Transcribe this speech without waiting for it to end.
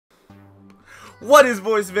What is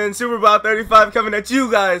voice been? Superbot 35 coming at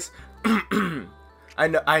you guys. I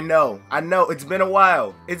know. It's been a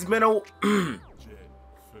while. It's been a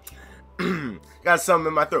got something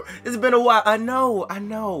in my throat. It's been a while. I know.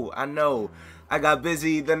 I got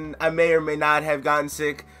busy. Then I may or may not have gotten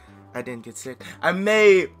sick. I didn't get sick. I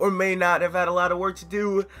may or may not have had a lot of work to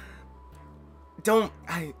do.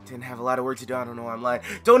 I didn't have a lot of work to do. I don't know why I'm lying.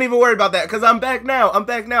 Don't even worry about that, because I'm back now.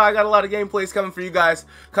 I got a lot of gameplays coming for you guys,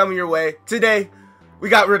 coming your way. Today, we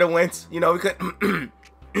got rid of Wentz. You know, we could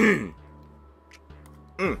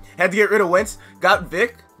had to get rid of Wentz. Got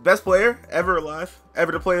Vick, best player ever alive,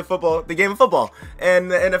 ever to play the game of football, and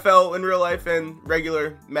the NFL in real life and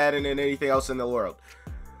regular Madden and anything else in the world.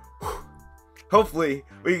 Hopefully,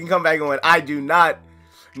 we can come back and win. I do not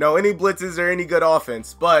know any blitzes or any good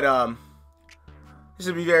offense, but this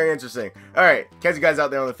should be very interesting. All right, catch you guys out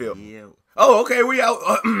there on the field. Yeah. Oh, okay, we out.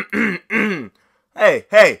 Hey.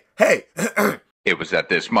 It was at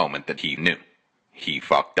this moment that he knew. He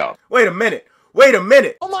fucked up. Wait a minute.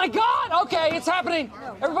 Oh my God! Okay, it's happening.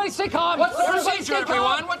 Everybody stay calm. What's the procedure,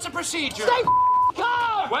 everyone? What's the procedure? Stay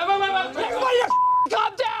calm. Wait. Everybody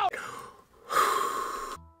calm down.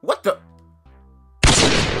 What the?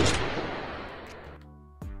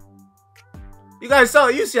 You guys saw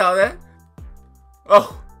it. You saw that.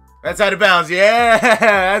 Oh, that's out of bounds. Yeah,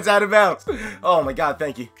 that's out of bounds. Oh my God,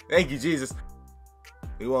 thank you. Thank you, Jesus.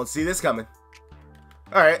 We won't see this coming.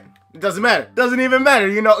 All right. It doesn't matter. Doesn't even matter,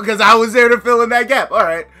 you know, because I was there to fill in that gap. All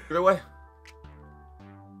right. Get away.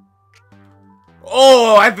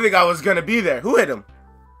 Oh, I think I was going to be there. Who hit him?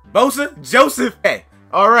 Bosa? Joseph? Hey.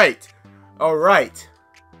 All right. I'm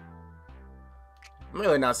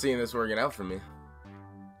really not seeing this working out for me.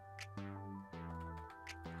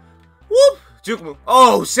 Whoop. Juke move.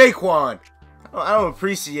 Oh, Saquon. I don't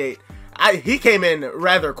appreciate. He came in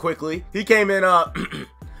rather quickly. He came in a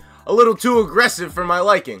little too aggressive for my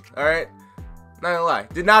liking. All right, not gonna lie.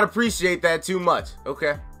 Did not appreciate that too much.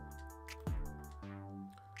 Okay.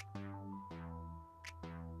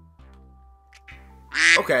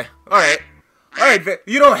 Okay. All right, Vic.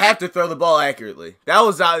 You don't have to throw the ball accurately. That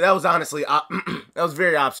was honestly that was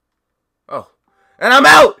very optional. Oh. And I'm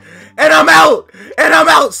out!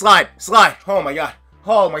 Slide! Oh my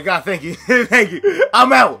God, thank you. Thank you.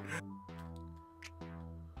 I'm out.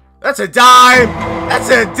 That's a dime!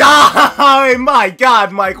 My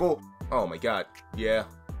God, Michael. Oh my God. Yeah.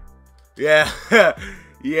 Yeah,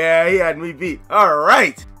 he had me beat.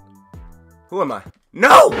 Alright. Who am I?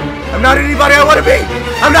 No! I'm not anybody I want to be!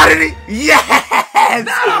 I'm not any. Yes!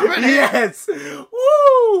 Yes!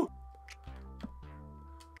 Woo!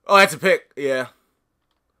 Oh, that's a pick. Yeah.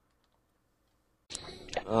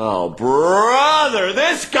 Oh, brother,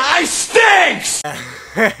 this guy stinks!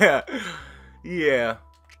 Yeah.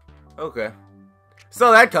 Okay.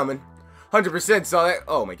 Saw that coming. 100% saw that.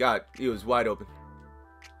 Oh my God. He was wide open.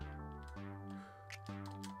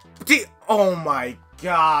 Oh my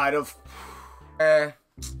God.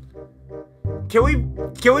 Can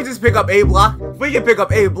we just pick up a block? If we can pick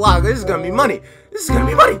up a block, this is gonna be money. Spit.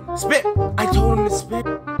 I told him to spit.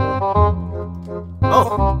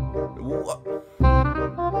 Oh.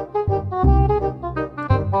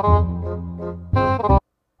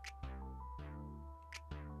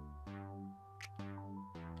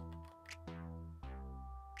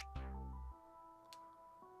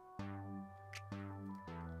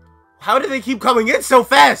 How do they keep coming in so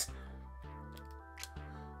fast?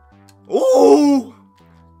 Ooh!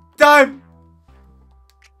 Time!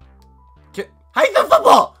 Hike the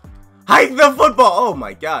football! Oh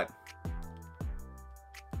my God.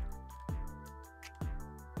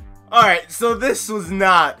 Alright, so this was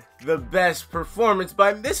not the best performance,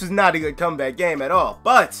 but this was not a good comeback game at all.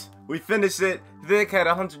 But we finished it. Vic had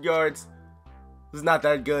 100 yards. Was not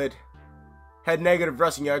that good. Had negative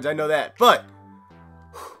rushing yards, I know that. But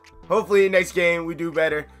hopefully next game we do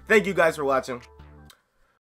better. Thank you guys for watching.